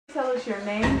tell us your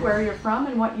name, where you're from,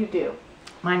 and what you do.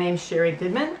 My name's Cheri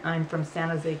Goodman. I'm from San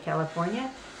Jose, California,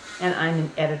 and I'm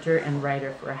an editor and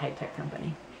writer for a high-tech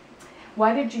company.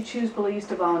 Why did you choose Belize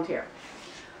to volunteer?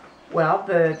 Well,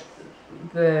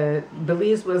 the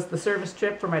Belize was the service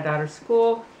trip for my daughter's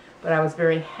school, but I was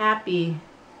very happy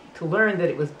to learn that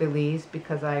it was Belize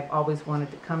because I've always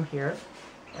wanted to come here.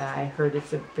 I heard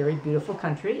it's a very beautiful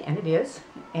country, and it is,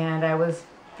 and I was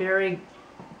very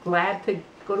glad to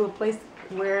go to a place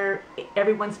where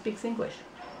everyone speaks English.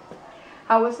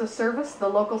 How was the service the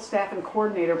local staff and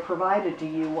coordinator provided to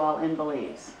you while in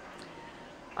Belize?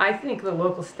 I think the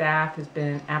local staff has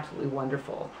been absolutely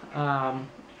wonderful.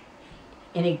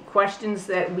 Any questions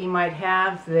that we might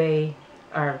have, they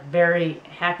are very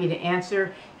happy to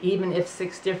answer, even if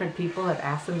 6 different people have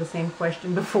asked them the same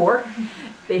question before.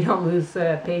 They don't lose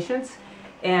patience,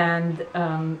 and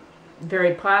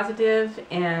very positive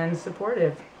and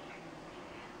supportive.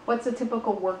 What's a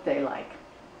typical workday like?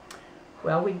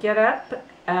 Well, we get up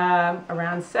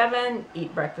around 7,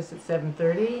 eat breakfast at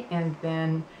 7:30, and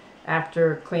then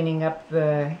after cleaning up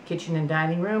the kitchen and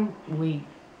dining room, we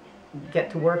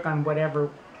get to work on whatever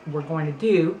we're going to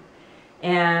do,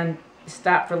 and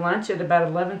stop for lunch at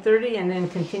about 11:30, and then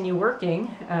continue working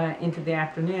into the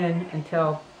afternoon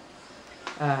until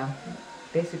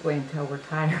basically until we're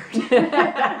tired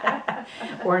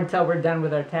or until we're done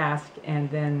with our task, and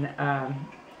then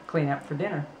clean up for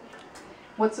dinner.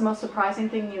 What's the most surprising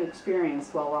thing you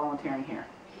experienced while volunteering here?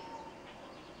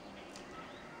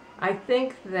 I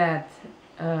think that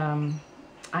I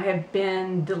have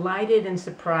been delighted and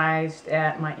surprised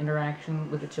at my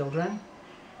interaction with the children.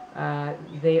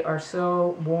 They are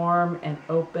so warm and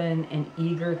open and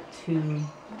eager to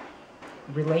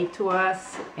relate to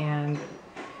us, and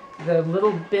the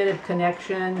little bit of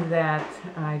connection that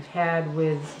I've had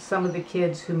with some of the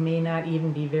kids who may not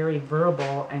even be very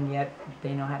verbal, and yet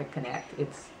they know how to connect.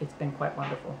 It's been quite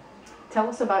wonderful. Tell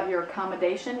us about your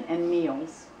accommodation and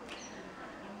meals.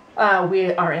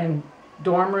 We are in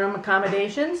dorm room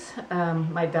accommodations.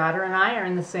 My daughter and I are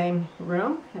in the same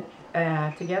room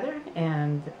together,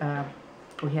 and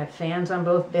we have fans on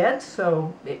both beds,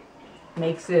 so it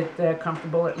makes it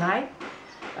comfortable at night.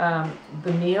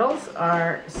 The meals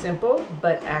are simple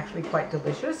but actually quite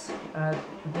delicious.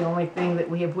 The only thing that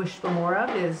we have wished for more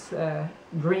of is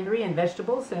greenery and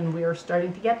vegetables, and we are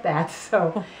starting to get that,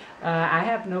 so I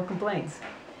have no complaints.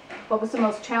 What was the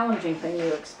most challenging thing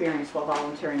you experienced while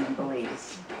volunteering in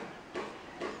Belize?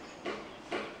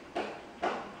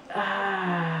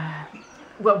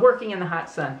 Well, working in the hot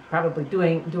sun, probably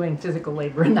doing physical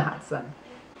labor in the hot sun.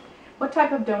 What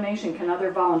type of donation can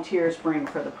other volunteers bring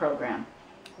for the program?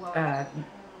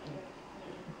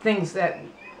 Things that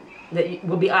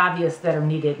will be obvious that are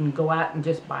needed, and go out and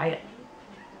just buy it.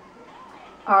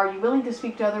 Are you willing to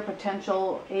speak to other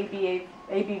potential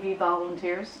ABV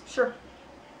volunteers? Sure.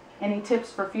 Any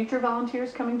tips for future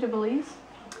volunteers coming to Belize?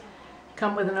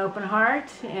 Come with an open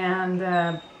heart, and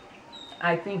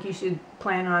I think you should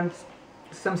plan on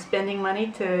some spending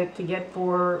money to get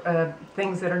for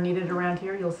things that are needed around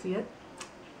here. You'll see it.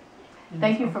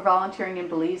 Thank you for volunteering in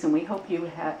Belize, and we hope to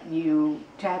have you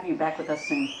back with us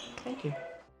soon. Thank you.